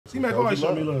C-Mac always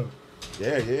showed me love.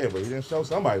 Yeah, but he didn't show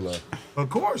somebody love. Of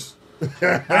course.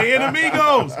 Hey,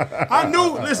 amigos.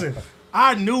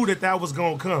 I knew that was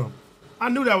gonna come. I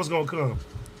knew that was gonna come.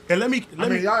 And let me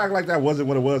y'all act like that wasn't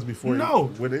what it was before.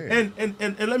 No. You went in.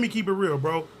 And let me keep it real,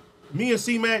 bro. Me and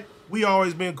C-Mac, we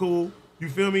always been cool. You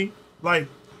feel me? Like,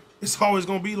 it's always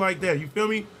gonna be like that. You feel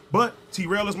me? But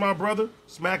T-Rell is my brother.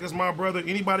 Smack is my brother.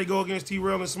 Anybody go against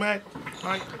T-Rell and Smack,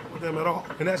 I ain't with them at all.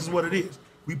 And that's just what it is.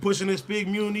 We pushing this big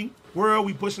muni world.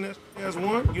 We pushing that as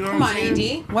one. You know what I'm saying? Come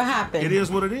on, AD. What happened? It is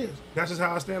what it is. That's just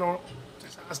how I stand on.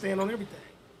 That's how I stand on everything.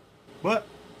 But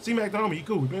C-Mac told me he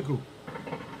cool. We been cool.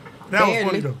 That was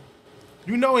funny though.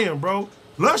 You know him, bro.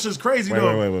 Lush is crazy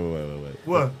though. Wait.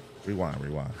 What? Rewind.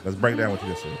 Let's break down what you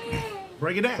just said.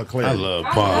 Break it down. For clarity. I love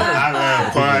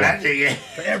Pun. That nigga.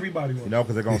 For everybody. You know,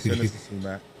 because they're gonna send this to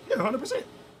C-Mac. Yeah, 100%.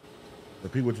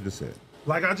 Repeat what you just said.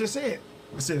 Like I just said.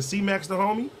 I said C-Mac's the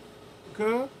homie.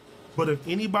 Okay. But if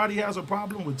anybody has a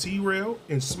problem with T-Rell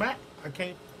and Smack, I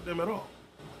can't with them at all.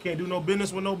 I can't do no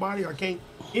business with nobody. I can't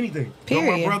anything. They're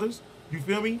my brothers. You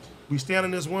feel me? We stand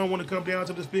in this one when it comes down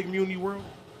to this big community world.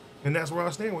 And that's where I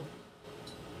stand with them.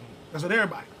 That's with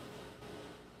everybody.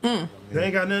 They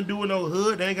ain't got nothing to do with no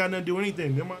hood. They ain't got nothing to do with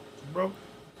anything. Them, bro,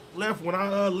 when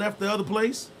I left the other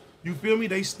place, you feel me?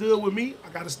 They stood with me. I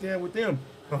got to stand with them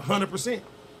 100%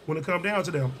 when it come down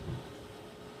to them.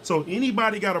 So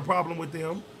anybody got a problem with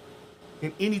them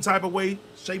in any type of way,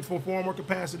 shape, form, or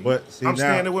capacity, but see, I'm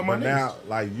standing with my niggas. Now,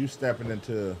 like, you stepping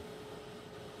into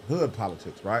hood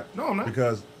politics, right? No, I'm not.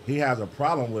 Because he has a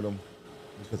problem with him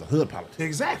because of hood politics.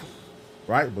 Exactly.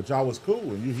 Right? But y'all was cool,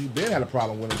 and he been had a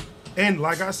problem with him. And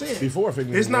like I said, before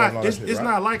it's not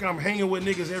like I'm hanging with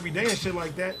niggas every day and shit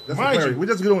like that. Mind you, we're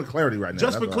just doing clarity right now.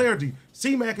 Just for clarity,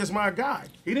 C-Mac is my guy.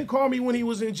 He didn't call me when he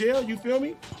was in jail. You feel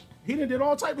me? He did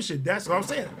all type of shit. That's what I'm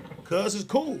saying. Cuz is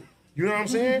cool. You know what I'm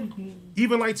saying?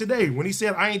 Even like today, when he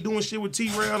said I ain't doing shit with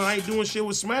T-Rell and I ain't doing shit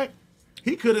with Smack,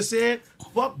 he could have said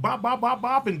fuck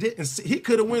bop and he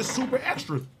could have went super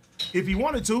extra if he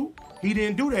wanted to. He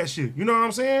didn't do that shit. You know what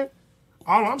I'm saying?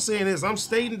 All I'm saying is I'm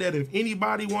stating that if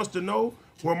anybody wants to know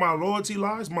where my loyalty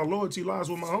lies with my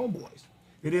homeboys.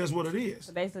 It is what it is.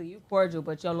 So basically, you cordial,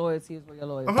 but your loyalty is where your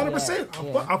loyalty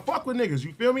 100%. I fuck with niggas.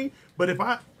 You feel me? But if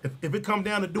it come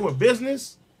down to doing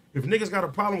business, if niggas got a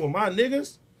problem with my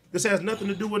niggas, this has nothing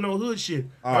to do with no hood shit.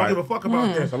 I don't give a fuck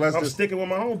about that. So I'm sticking with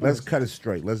my homeboys. Let's cut it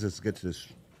straight. Let's just get to this.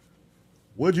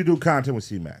 Would you do content with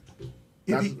C-Mac?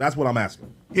 That's what I'm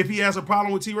asking. If he has a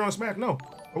problem with T-Rell and Smack, no,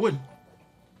 I wouldn't.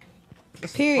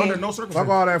 Period. Under no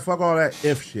circumstances. Fuck all that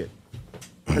if shit.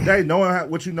 Today, knowing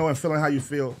what you know and feeling how you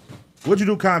feel, would you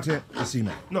do content with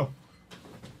C-Mac? No.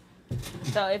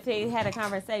 So if they had a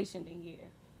conversation, then yeah.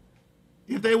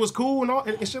 If they was cool and all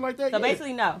and shit like that, so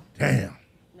basically, no. Damn.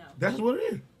 No. That's what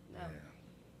it is. No.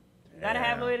 You gotta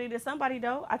have loyalty to somebody,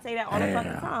 though. I say that all the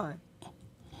fucking time.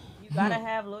 You gotta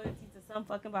have loyalty to some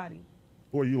fucking body.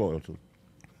 Who are you loyal to?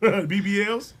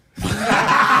 BBLs? You always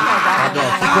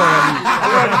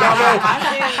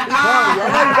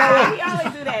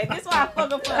do that. This why I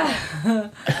fuck up for. You know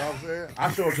what I'm saying?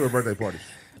 I show up to a birthday party.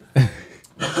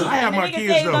 I have my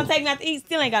kids said though. Gonna take me out to eat.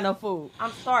 Still ain't got no food.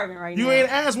 I'm starving right now. You ain't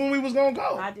asked when we was gonna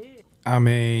go. I did. I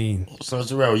mean, so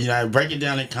T-Rell, you know, break it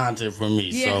down in content for me.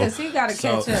 Yeah, because he got to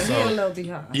catch up. He a little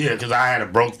behind. Yeah, because I had a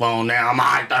broke phone now. I'm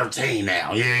I-13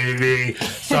 now. Yeah.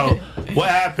 So what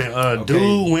happened?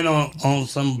 Dude went on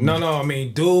some. No. I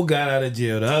mean, dude got out of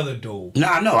jail. The other dude. No,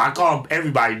 I call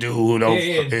everybody dude who don't.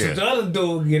 Yeah. The other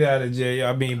dude get out of jail.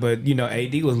 I mean, but you know,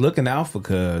 AD was looking out for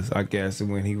Cuz, I guess,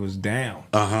 when he was down.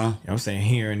 You know what I'm saying,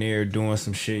 here and there, doing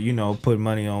some shit. You know, put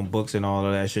money on books and all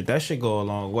of that shit. That shit go a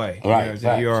long way.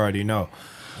 Right. You already know.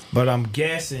 But I'm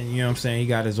guessing, you know what I'm saying, he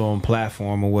got his own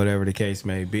platform or whatever the case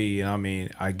may be. And I mean,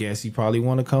 I guess he probably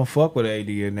want to come fuck with AD,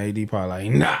 and AD probably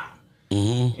like, nah.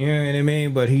 You know what I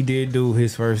mean? But he did do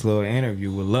his first little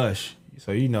interview with Lush.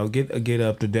 So, you know, get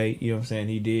up to date. You know what I'm saying?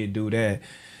 He did do that.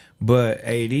 But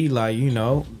AD, like, you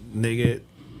know, nigga,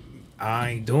 I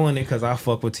ain't doing it because I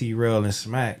fuck with T-Rell and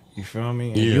Smack. You feel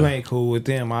me? And you ain't cool with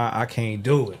them, I can't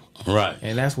do it. Right.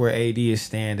 And that's where AD is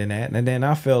standing at. And then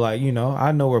I feel like, you know,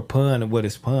 I know where what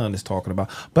his pun is talking about.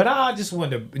 But I just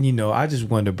wanted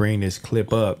to bring this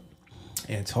clip up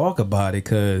and talk about it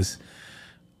because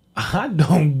I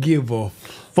don't give a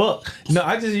fuck. No,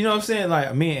 I just, you know what I'm saying?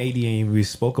 Like, me and AD ain't even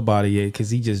spoke about it yet because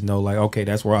he just know, like, okay,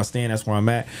 that's where I stand, that's where I'm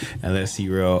at. And let's see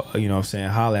real, you know what I'm saying,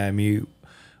 holla at me,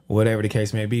 whatever the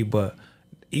case may be. But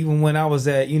even when I was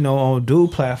at, you know, on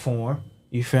dude platform,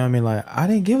 you feel me? Like, I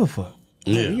didn't give a fuck.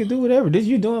 Yeah. You can do whatever. This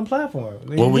you doing platform.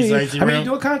 What we say, I mean, you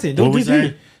doing content. Don't What we just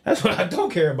say? That's what I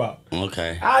don't care about.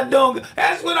 Okay.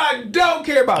 That's what I don't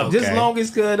care about. Okay. Just long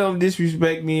as good don't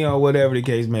disrespect me or whatever the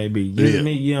case may be. Just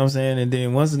me, you know what I'm saying? And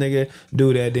then once a nigga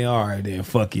do that, then all right, then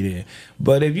fuck you then.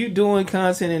 But if you doing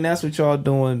content and that's what y'all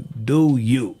doing, do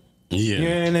you. Yeah. You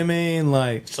know what I mean?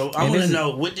 Like, so I want to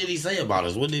know, what did he say about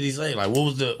us? What did he say? Like,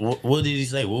 what did he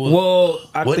say?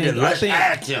 What did Lush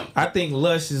ask him? I think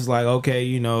Lush is like, okay,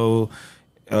 you know,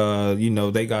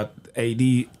 they got AD,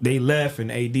 they left and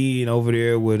AD and over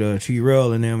there with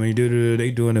T-Rell and them, and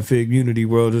they doing the Fig Unity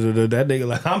World. That nigga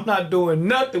like, I'm not doing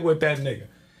nothing with that nigga.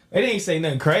 They didn't say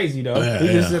nothing crazy though. He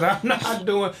just said, I'm not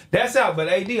doing. That's out. But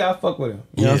AD, I fuck with him.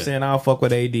 You know what I'm saying? I'll fuck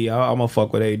with AD. I'm gonna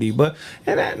fuck with AD. But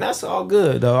that's all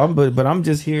good though. But I'm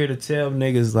just here to tell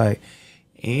niggas like,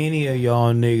 any of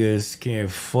y'all niggas can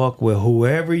fuck with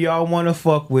whoever y'all want to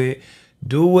fuck with.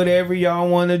 Do whatever y'all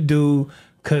want to do.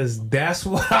 Cause that's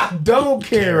what I don't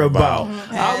care about.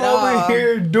 I'm over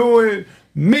here doing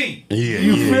me. Yeah,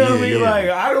 you feel me? Yeah. Like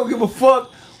I don't give a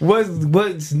fuck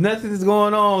what's nothing's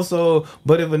going on. So,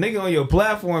 but if a nigga on your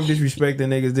platform disrespecting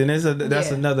niggas, then that's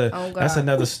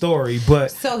another story. But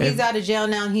so he's out of jail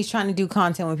now and he's trying to do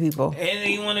content with people. And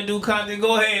he want to do content.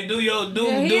 Go ahead, do He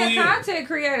a content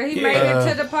creator. He made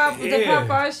it to the pop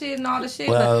shit and all the shit.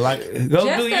 Well, but like, go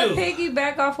just do to you.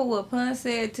 piggyback off of what Pun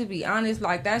said, to be honest,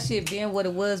 like that shit been what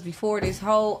it was before this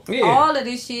whole all of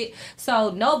this shit.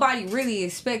 So nobody really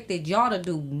expected y'all to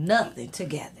do nothing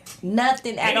together.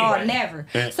 Nothing at all, never.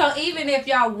 So even if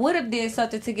y'all would have did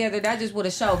something together, that just would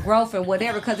have showed growth and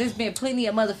whatever. Because there's been plenty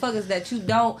of motherfuckers that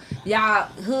y'all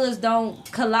hoods don't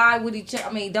collide with each other.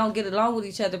 I mean, don't get along with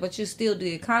each other, but you still do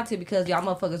your content because y'all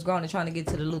motherfuckers grown and trying to get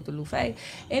to the Luther Lufe.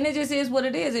 And it just is what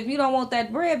it is. If you don't want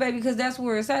that bread, baby, because that's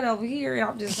where it's at over here.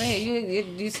 I'm just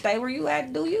saying, you stay where you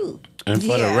at, do you? And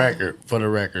for the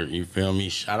record, you feel me?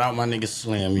 Shout out my nigga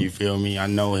Slim, you feel me? I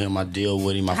know him, I deal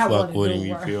with him, I fuck with him,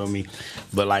 you feel me?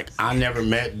 But like, I never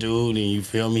met dude, and you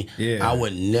feel me? Yeah. I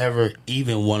would never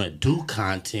even want to do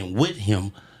content with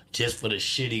him just for the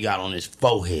shit he got on his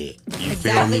forehead. You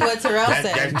feel me? What T-Rell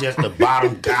said. That's just the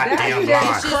bottom goddamn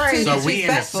line. So we in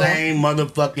the same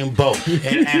motherfucking boat.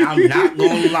 And I'm not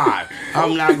gonna lie.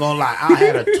 I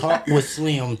had a talk with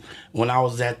Slim when I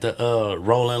was at the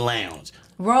Rolling Lounge.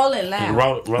 Rolling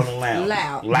loud. Rolling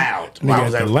loud. Loud. I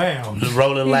was at at the lounge.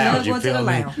 Rolling Lounge, you went to feel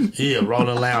the me? lounge. Yeah,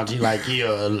 Rolling Lounge. He like,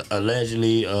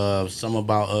 allegedly, something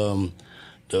about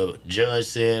the judge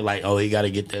said like, oh, he got to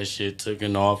get that shit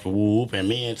taken off and whoop. And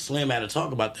me and Slim had to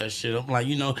talk about that shit. I'm like,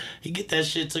 he get that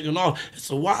shit taken off. It's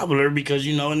a wobbler because, a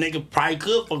nigga probably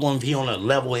could fuck on if he on a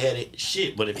level-headed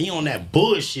shit. But if he on that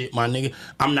bullshit, my nigga,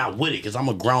 I'm not with it because I'm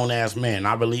a grown-ass man.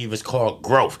 I believe it's called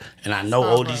growth. And I know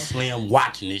OD Slim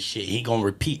watching this shit. He gonna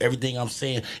repeat everything I'm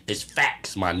saying. It's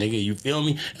facts, my nigga. You feel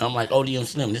me? And I'm like, ODM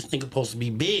Slim, this nigga supposed to be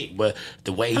big. But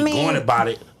the way he going about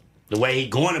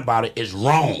it is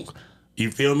wrong. You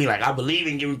feel me? Like, I believe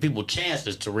in giving people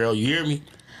chances, T-Rell. You hear me?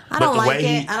 I don't like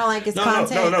it. I don't like his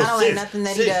content. I don't like nothing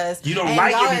that he does. You don't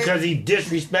like it because he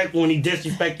disrespectful and he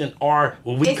disrespecting where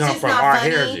we come from, our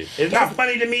heritage. It's not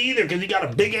funny to me either because he got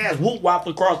a big ass whoop wop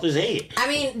across his head. I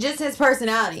mean, just his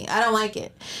personality. I don't like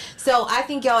it. So I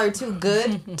think y'all are too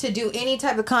good to do any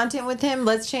type of content with him.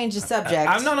 Let's change the subject.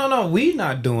 No. We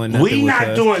not doing nothing. We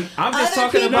not doing. I'm just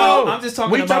talking about. We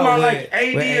talking about like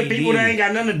AD and people that ain't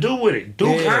got nothing to do with it.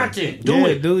 Do content. Do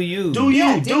it. Do you?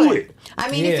 Do it. I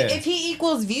mean, if he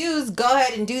equals views, go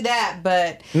ahead and do that.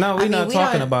 But no, we're not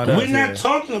talking about us. We're not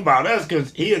talking about us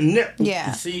because he a nip.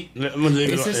 Yeah. See,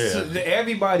 it's just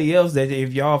everybody else that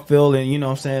if y'all feeling, you know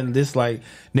what I'm saying, this like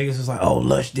niggas is like, oh,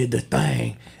 Lush did the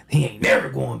thing. He ain't never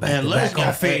going back to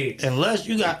BACKONFIGG. Unless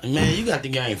you got the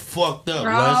game fucked up.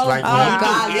 Bro, Lush, like when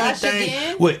you do Lush anything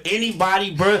again? with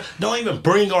anybody, bro, don't even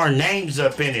bring our names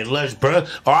up in it, Lush, bro.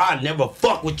 Or I'll never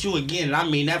fuck with you again. And I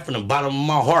mean that from the bottom of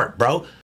my heart, bro.